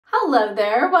Hello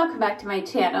there, welcome back to my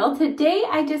channel. Today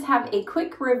I just have a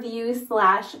quick review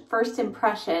slash first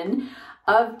impression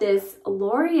of this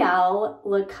L'Oreal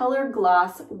Le Color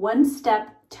Gloss One Step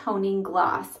Toning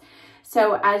Gloss.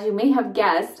 So as you may have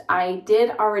guessed, I did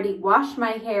already wash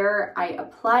my hair, I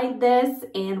applied this,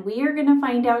 and we are gonna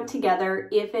find out together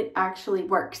if it actually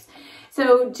works.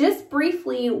 So just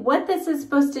briefly, what this is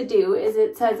supposed to do is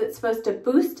it says it's supposed to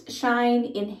boost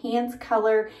shine, enhance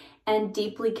color, and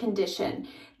deeply condition.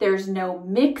 There's no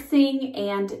mixing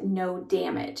and no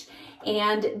damage.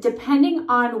 And depending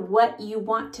on what you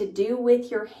want to do with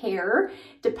your hair,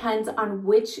 depends on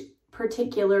which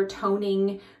particular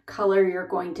toning color you're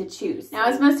going to choose. Now,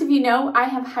 as most of you know, I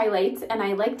have highlights and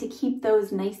I like to keep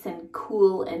those nice and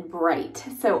cool and bright.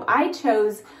 So I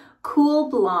chose Cool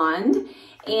Blonde,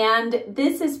 and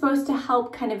this is supposed to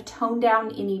help kind of tone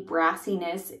down any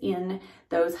brassiness in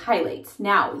those highlights.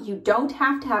 Now, you don't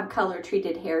have to have color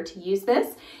treated hair to use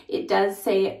this. It does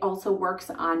say it also works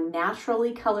on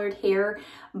naturally colored hair,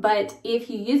 but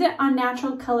if you use it on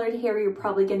natural colored hair, you're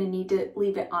probably going to need to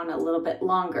leave it on a little bit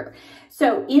longer.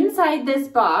 So inside this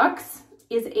box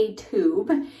is a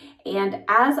tube, and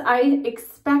as I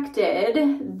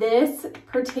expected, this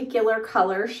particular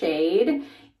color shade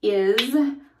is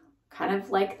kind of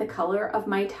like the color of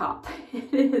my top.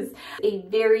 It is a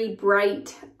very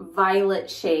bright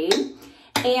violet shade,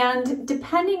 and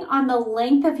depending on the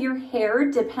length of your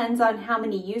hair depends on how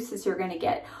many uses you're going to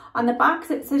get. On the box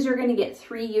it says you're going to get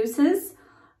 3 uses.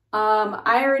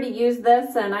 I already used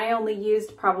this and I only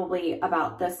used probably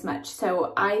about this much,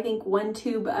 so I think 1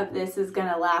 tube of this is going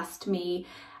to last me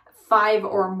 5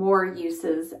 or more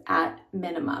uses at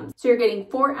minimum. So you're getting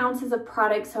 4 ounces of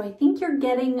product, so I think you're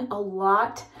getting a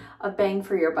lot of bang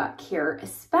for your buck here,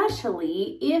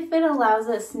 especially if it allows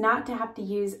us not to have to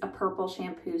use a purple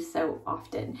shampoo so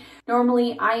often.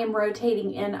 Normally I am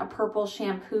rotating in a purple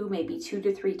shampoo maybe 2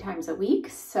 to 3 times a week,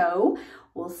 so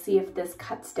we'll see if this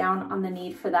cuts down on the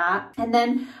need for that. And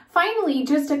then finally,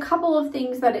 just a couple of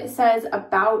things that it says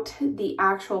about the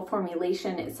actual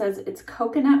formulation. It says it's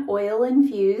coconut oil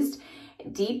infused,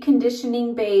 deep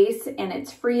conditioning base, and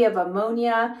it's free of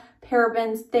ammonia,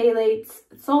 parabens, phthalates,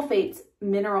 sulfates,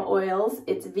 mineral oils.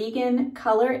 It's vegan,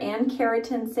 color, and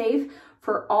keratin safe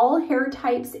for all hair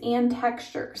types and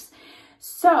textures.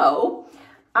 So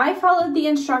I followed the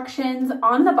instructions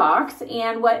on the box,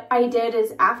 and what I did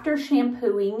is after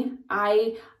shampooing,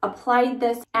 I applied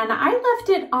this and I left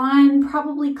it on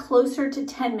probably closer to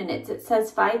 10 minutes. It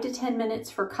says 5 to 10 minutes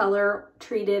for color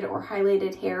treated or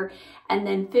highlighted hair, and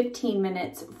then 15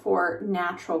 minutes for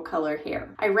natural color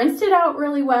hair. I rinsed it out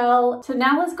really well. So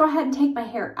now let's go ahead and take my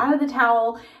hair out of the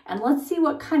towel and let's see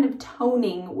what kind of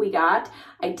toning we got.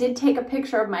 I did take a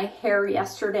picture of my hair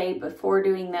yesterday before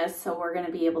doing this, so we're going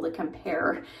to be able to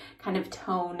compare kind of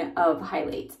tone of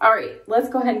highlights. All right, let's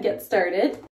go ahead and get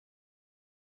started.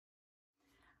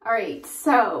 All right,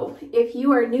 so if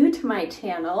you are new to my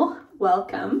channel,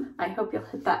 welcome. I hope you'll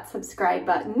hit that subscribe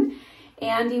button.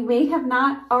 And you may have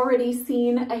not already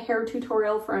seen a hair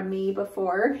tutorial from me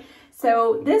before.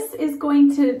 So this is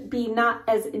going to be not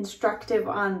as instructive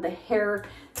on the hair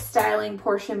styling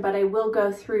portion, but I will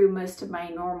go through most of my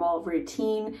normal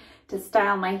routine to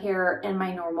style my hair and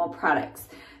my normal products.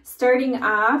 Starting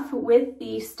off with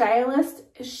the Stylist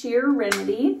Sheer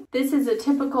Remedy. This is a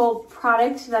typical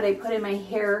product that I put in my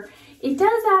hair. It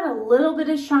does add a little bit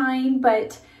of shine,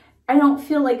 but I don't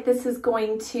feel like this is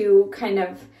going to kind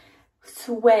of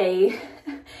sway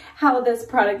how this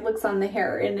product looks on the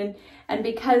hair. And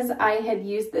because I had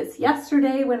used this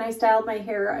yesterday when I styled my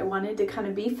hair, I wanted to kind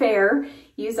of be fair,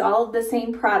 use all of the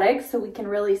same products so we can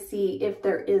really see if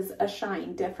there is a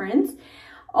shine difference.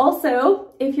 Also,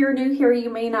 if you're new here, you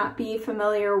may not be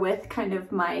familiar with kind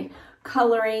of my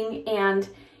coloring, and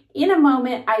in a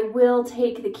moment I will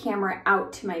take the camera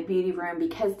out to my beauty room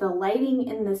because the lighting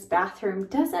in this bathroom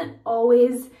doesn't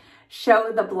always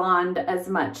show the blonde as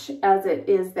much as it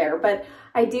is there, but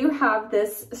I do have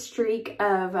this streak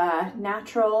of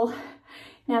natural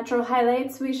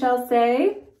highlights, we shall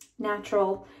say,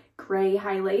 natural gray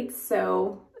highlights,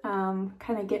 so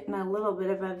kind of getting a little bit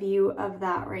of a view of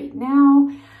that right now.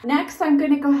 Next, I'm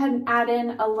going to go ahead and add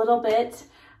in a little bit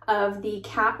of the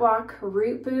Catwalk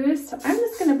Root Boost. So I'm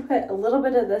just going to put a little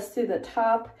bit of this through the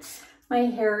top. My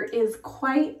hair is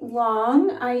quite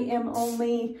long. I am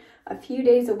only a few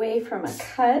days away from a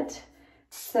cut,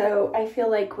 so I feel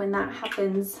like when that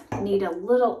happens, I need a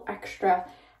little extra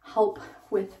help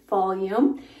with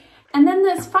volume. And then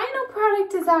this final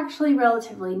product is actually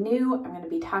relatively new. I'm going to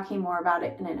be talking more about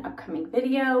it in an upcoming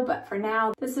video, but for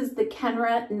now, this is the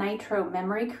Kenra Nitro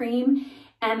Memory Cream,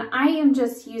 and I am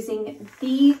just using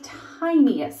the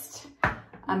tiniest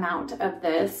amount of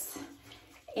this.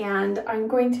 And I'm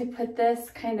going to put this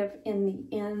kind of in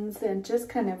the ends and just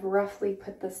kind of roughly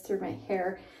put this through my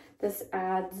hair. This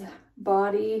adds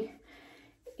body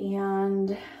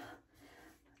and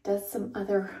does some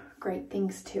other great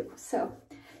things too. So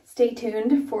stay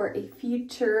tuned for a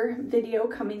future video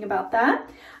coming about that.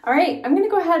 All right, I'm gonna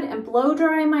go ahead and blow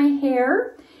dry my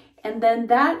hair, and then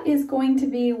that is going to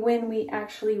be when we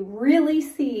actually really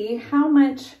see how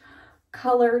much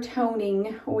color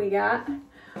toning we got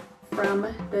from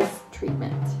this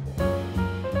treatment.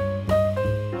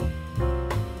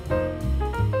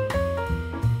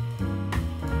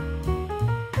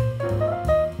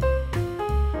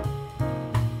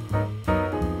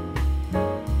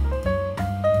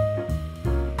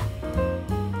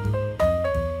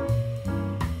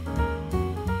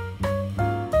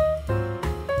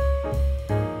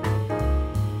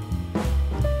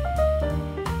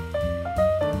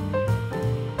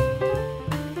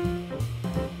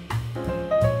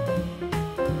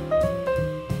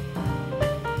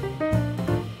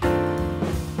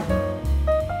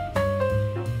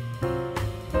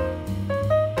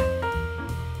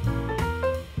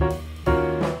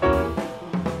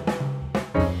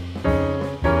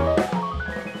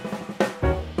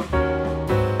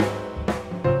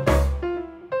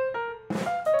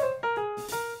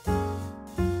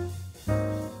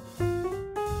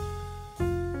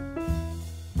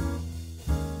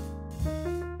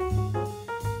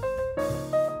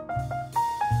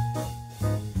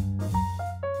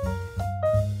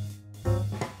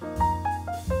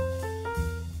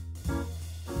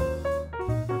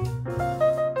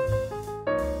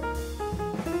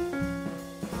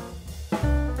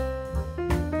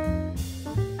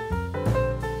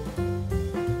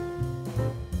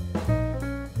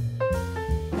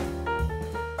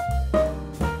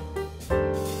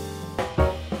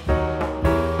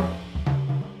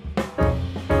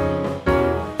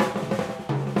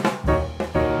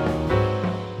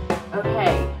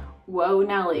 Whoa,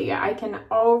 Nelly, I can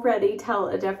already tell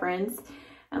a difference.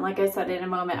 And like I said, in a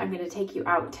moment, I'm going to take you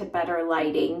out to better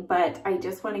lighting, but I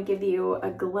just want to give you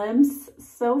a glimpse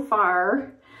so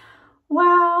far.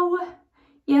 Wow.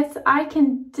 Yes, I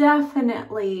can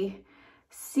definitely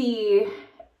see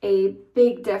a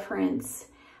big difference,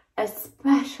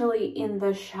 especially in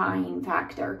the shine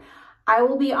factor. I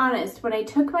will be honest, when I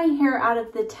took my hair out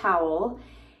of the towel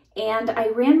and I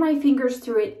ran my fingers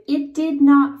through it, it did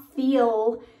not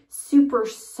feel super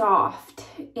soft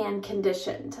and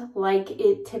conditioned like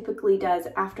it typically does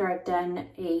after I've done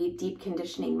a deep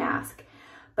conditioning mask.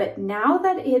 But now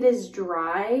that it is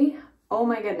dry, oh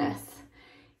my goodness,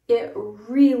 it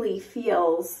really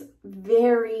feels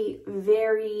very,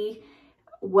 very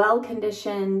well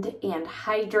conditioned and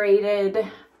hydrated.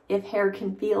 If hair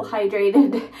can feel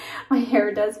hydrated, my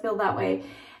hair does feel that way.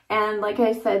 And like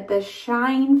I said, the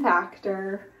shine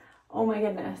factor, oh my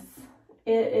goodness,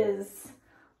 it is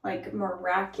like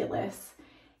miraculous.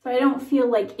 So I don't feel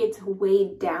like it's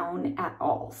weighed down at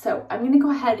all. So I'm gonna go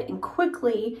ahead and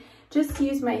quickly just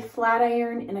use my flat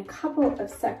iron in a couple of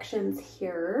sections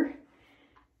here.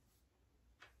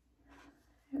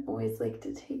 I always like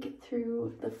to take it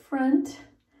through the front.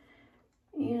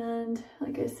 And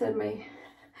like I said, my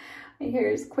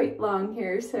hair is quite long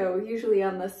here, so usually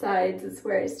on the sides is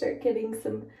where I start getting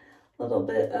some little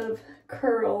bit of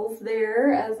curls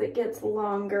there as it gets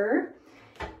longer.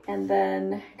 And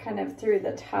then kind of through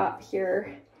the top here,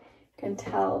 you can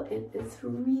tell it is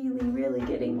really, really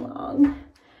getting long.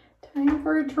 Time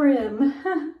for a trim.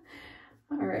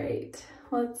 All right,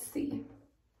 let's see.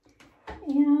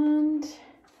 And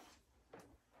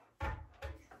I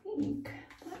think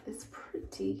that is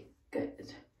pretty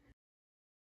good.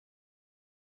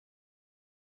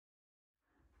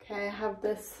 Okay, I have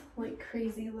this like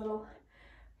crazy little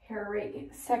hair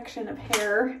section of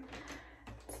hair.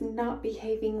 It's not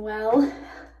behaving well.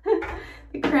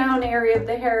 The crown area of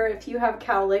the hair, if you have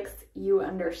cowlicks, you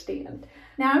understand.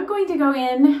 Now I'm going to go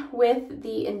in with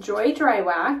the Enjoy Dry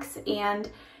Wax, and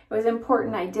it was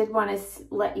important, I did want to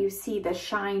let you see the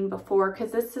shine before,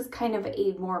 because this is kind of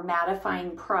a more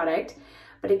mattifying product.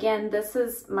 But again, this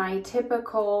is my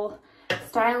typical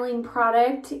styling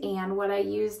product and what I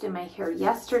used in my hair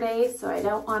yesterday, so I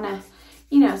don't want to,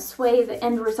 you know, sway the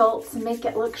end results and make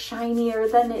it look shinier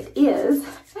than it is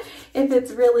if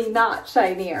it's really not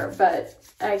shinier, but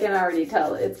I can already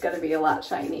tell it's going to be a lot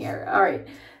shinier. All right,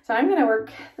 so I'm going to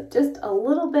work just a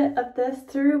little bit of this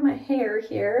through my hair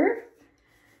here.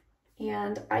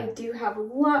 And I do have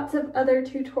lots of other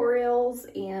tutorials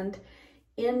and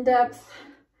in-depth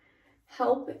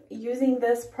help using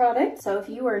this product. So if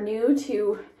you are new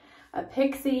to a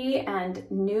Pixie and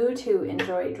new to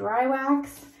Enjoy Dry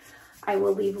Wax. I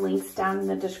will leave links down in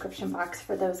the description box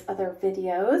for those other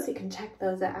videos. You can check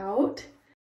those out.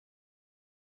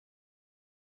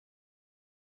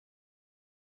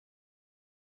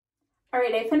 All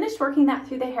right, I finished working that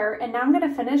through the hair, and now I'm going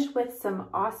to finish with some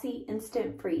Aussie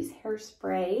Instant Freeze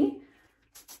hairspray.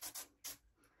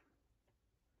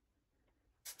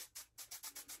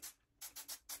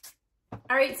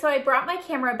 All right, so I brought my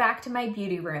camera back to my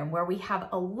beauty room where we have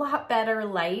a lot better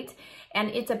light, and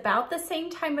it's about the same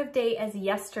time of day as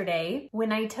yesterday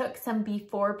when I took some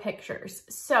before pictures.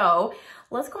 So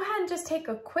let's go ahead and just take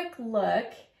a quick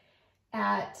look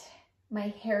at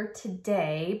my hair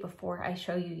today before I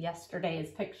show you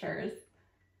yesterday's pictures.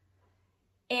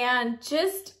 And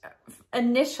just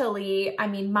initially, I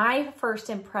mean, my first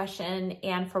impression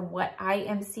and from what I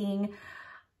am seeing,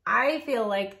 I feel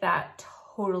like that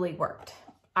totally worked.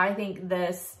 I think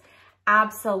this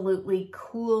absolutely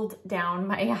cooled down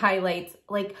my highlights.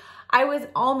 Like, I was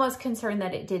almost concerned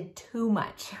that it did too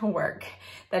much work,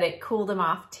 that it cooled them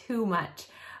off too much.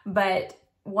 But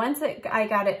once I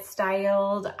got it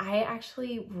styled, I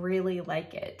actually really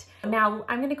like it. Now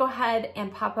I'm gonna go ahead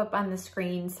and pop up on the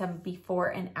screen some before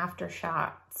and after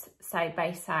shots side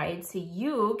by side so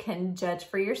you can judge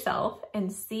for yourself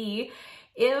and see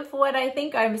if what I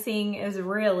think I'm seeing is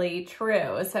really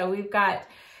true. So we've got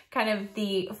kind of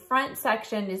the front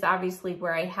section is obviously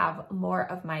where I have more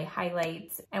of my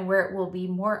highlights and where it will be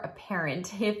more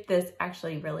apparent if this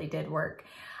actually really did work.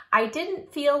 I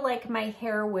didn't feel like my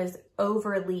hair was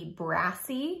overly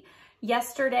brassy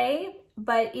yesterday,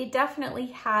 but it definitely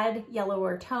had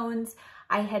yellower tones.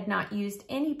 I had not used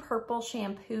any purple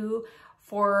shampoo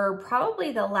for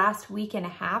probably the last week and a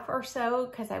half or so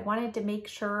because I wanted to make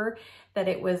sure that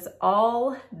it was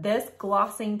all this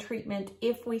glossing treatment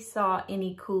if we saw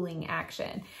any cooling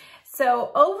action.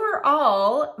 So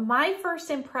overall, my first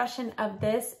impression of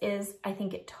this is I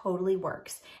think it totally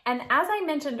works. And as I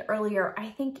mentioned earlier, I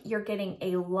think you're getting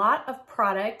a lot of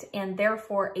product and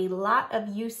therefore a lot of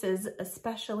uses,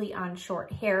 especially on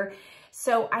short hair.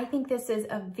 So I think this is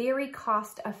a very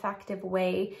cost-effective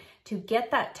way to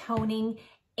get that toning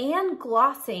and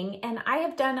glossing. And I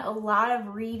have done a lot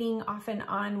of reading off and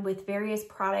on with various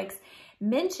products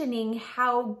mentioning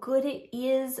how good it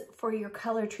is for your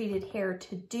color treated hair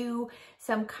to do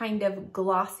some kind of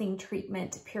glossing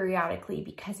treatment periodically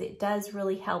because it does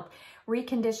really help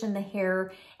recondition the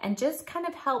hair and just kind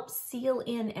of help seal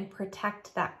in and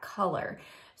protect that color.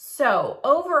 So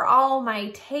overall,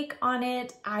 my take on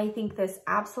it, I think this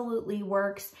absolutely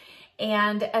works.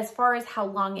 And as far as how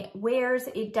long it wears,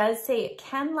 it does say it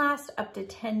can last up to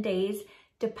 10 days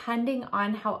depending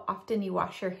on how often you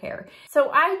wash your hair. So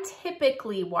I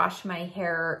typically wash my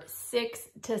hair 6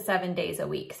 to 7 days a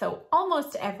week, so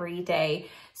almost every day.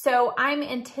 So I'm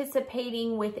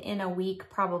anticipating within a week,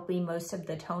 probably most of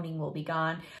the toning will be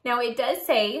gone. Now it does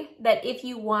say that if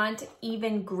you want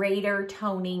even greater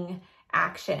toning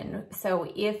action, so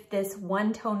if this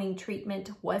one toning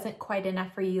treatment wasn't quite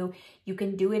enough for you, you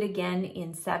can do it again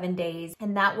in 7 days,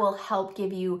 and that will help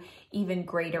give you even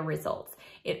greater results.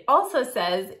 It also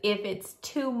says if it's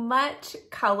too much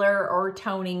color or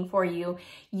toning for you,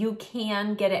 you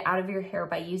can get it out of your hair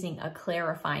by using a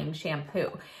clarifying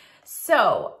shampoo.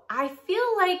 So I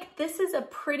feel like this is a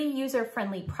pretty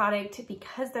user-friendly product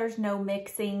because there's no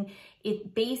mixing.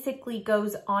 It basically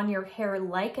goes on your hair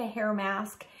like a hair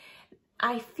mask.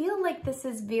 I feel like this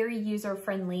is very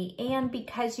user-friendly, and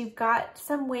because you've got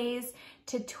some ways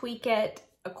to tweak it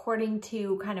according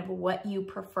to kind of what you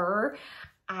prefer,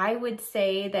 I would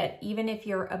say that even if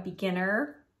you're a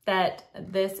beginner, that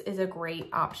this is a great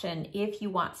option if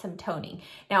you want some toning.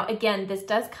 Now, again, this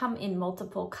does come in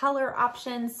multiple color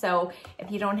options. So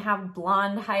if you don't have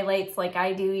blonde highlights like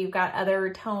I do, you've got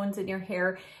other tones in your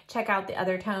hair, check out the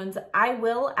other tones. I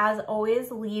will, as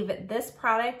always, leave this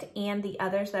product and the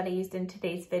others that I used in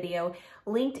today's video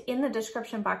linked in the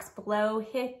description box below.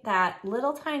 Hit that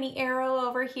little tiny arrow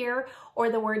over here or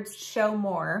the words show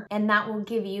more, and that will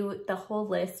give you the whole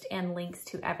list and links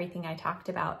to everything I talked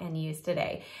about and used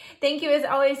today. Thank you as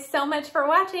always so much for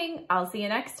watching. I'll see you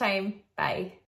next time. Bye.